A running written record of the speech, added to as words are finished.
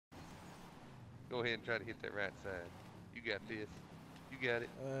Go ahead and try to hit that right side. You got this. You got it.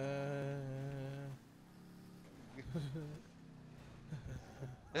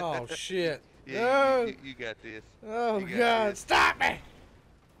 Oh shit. Yeah, No. you got this. Oh You got God, this. stop me.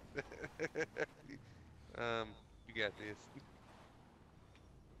 You got this.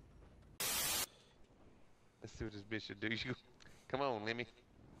 Let's see what this bitch should do. You, come on, Lemmy.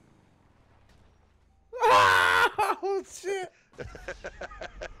 Oh shit.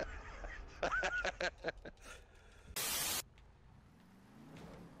 I'm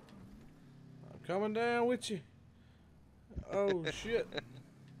coming down with you. Oh shit.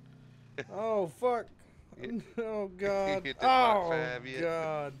 Oh fuck. Oh God. Hit that Mach Oh 5 yet?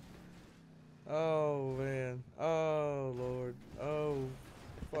 God. Oh man. Oh Lord. Oh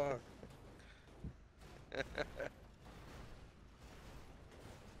fuck.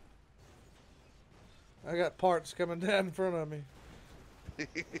 I got parts coming down in front of me.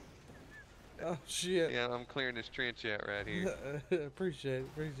 Oh shit. Yeah, I'm clearing this trench out right here. Appreciate it.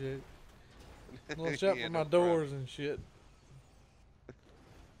 Appreciate it. Watch out Yeah, for my no doors problem. and shit. I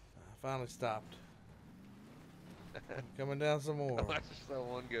finally stopped. Coming down some more. I just saw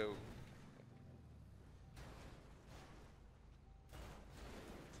one go.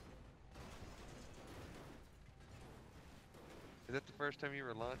 Is that the first time you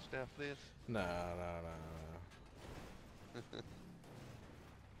were launched off this? No.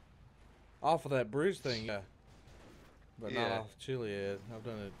 Off of that bridge thing, yeah. But not Yeah. off Chilead. I've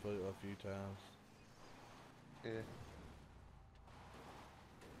done it a few times. Yeah.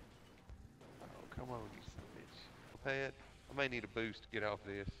 Oh, come on, you son of a bitch. Pat, I may need a boost to get off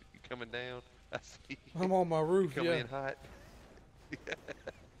this. You coming down? I see you. I'm on my roof, Coming yeah. in hot.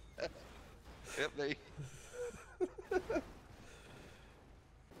 Help me.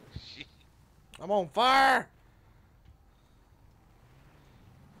 Shit. I'm on fire!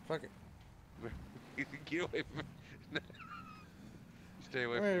 Fuck it. Get away from me. Stay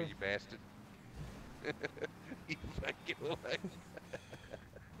away from Where? me, you bastard. You fucking away.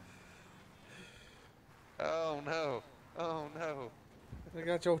 Oh no. Oh no. They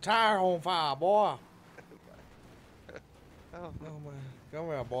got your tire on fire, boy. Oh Oh man. Come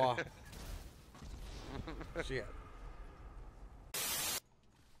here, boy. Shit.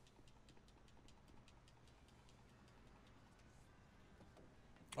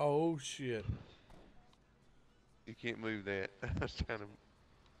 Oh shit. You can't move that. I was trying to.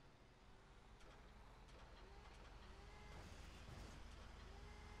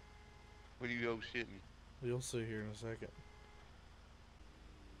 What are you go shitting? You'll see here in a second.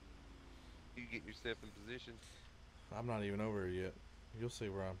 You get yourself in position. I'm not even over here yet. You'll see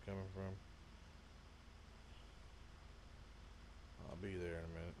where I'm coming from. I'll be there in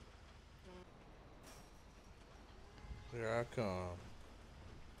a minute. There I come.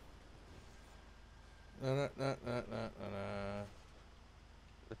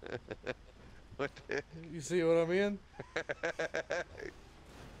 What the You see what I'm in? heck?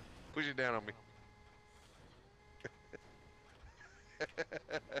 Push it down on me.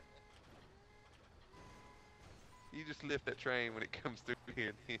 You just lift that train when it comes through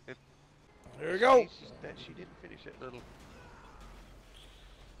here. There we go. She didn't finish that little.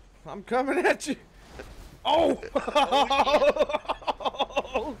 I'm coming at you. Oh!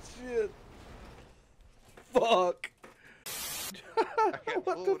 Oh shit! Fuck!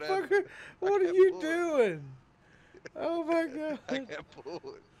 What the fuck? What are you doing? Oh my god! I got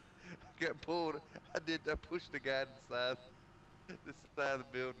pulled. I got pulled. I pushed the guy inside the side of the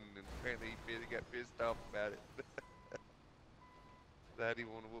building, and apparently he got pissed off about it. That he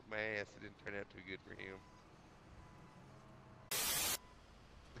wanted to whoop my ass. It didn't turn out too good for him.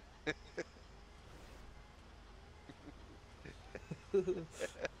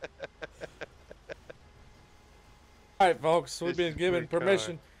 Alright folks, we've This been is a given pretty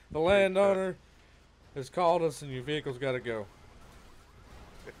permission. car. The Pretty car. landowner has called us and your vehicle's gotta go.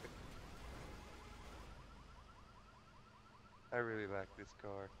 I really like this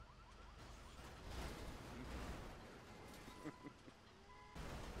car.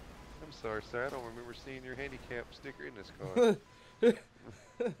 I'm sorry, sir. I don't remember seeing your handicap sticker in this car. Get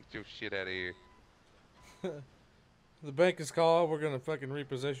your shit out of here. The bank is called, we're gonna fucking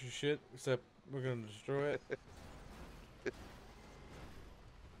repossess your shit, except we're gonna destroy it.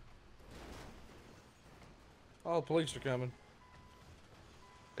 All the police are coming.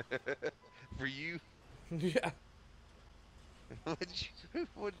 For you? Yeah. What did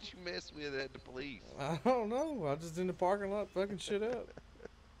you mess with at the police? I don't know. I just in the parking lot fucking shit up.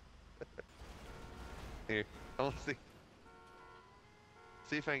 Here, I want to see.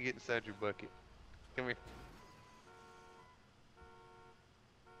 See if I can get inside your bucket. Come here.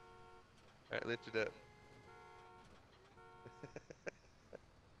 Alright, lift it up.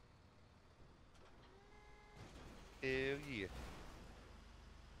 Hell yeah.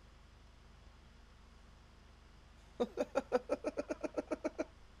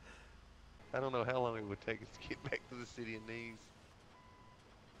 I don't know how long it would take us to get back to the city of knees.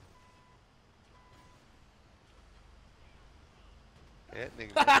 That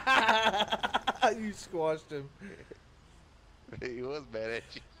nigga You squashed him. he was mad at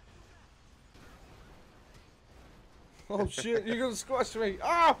you. Oh shit, you're gonna squash me.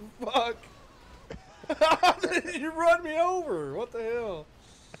 Oh fuck. You run me over. What the hell?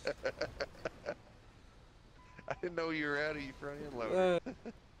 I didn't know you were out of your front end loader.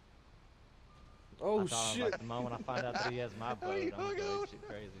 Oh I thought, shit. like, the moment I find out that he has my boat, I'm gonna go shit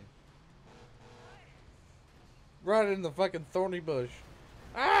crazy. Right in the fucking thorny bush.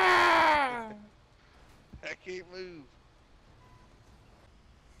 Ah! I can't move.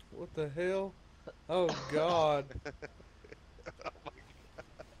 What the hell? Oh god. Oh my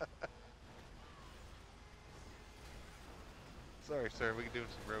god. Sorry, sir. We're doing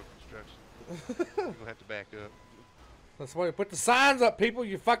some road construction. We're gonna have to back up. That's why you put the signs up, people.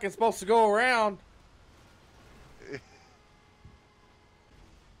 You're fucking supposed to go around.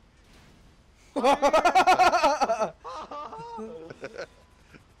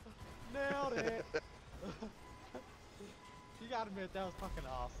 Nailed it! You gotta admit, that was fucking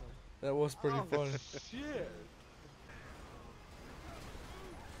awesome. That was pretty Oh, funny. Shit!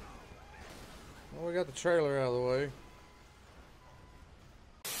 Well, we got the trailer out of the way.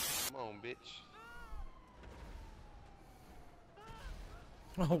 Come on, bitch.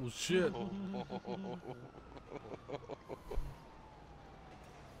 Oh shit.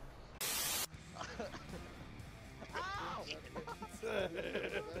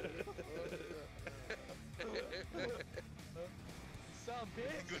 Some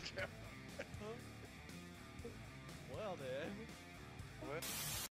bitch! Good job. Well then.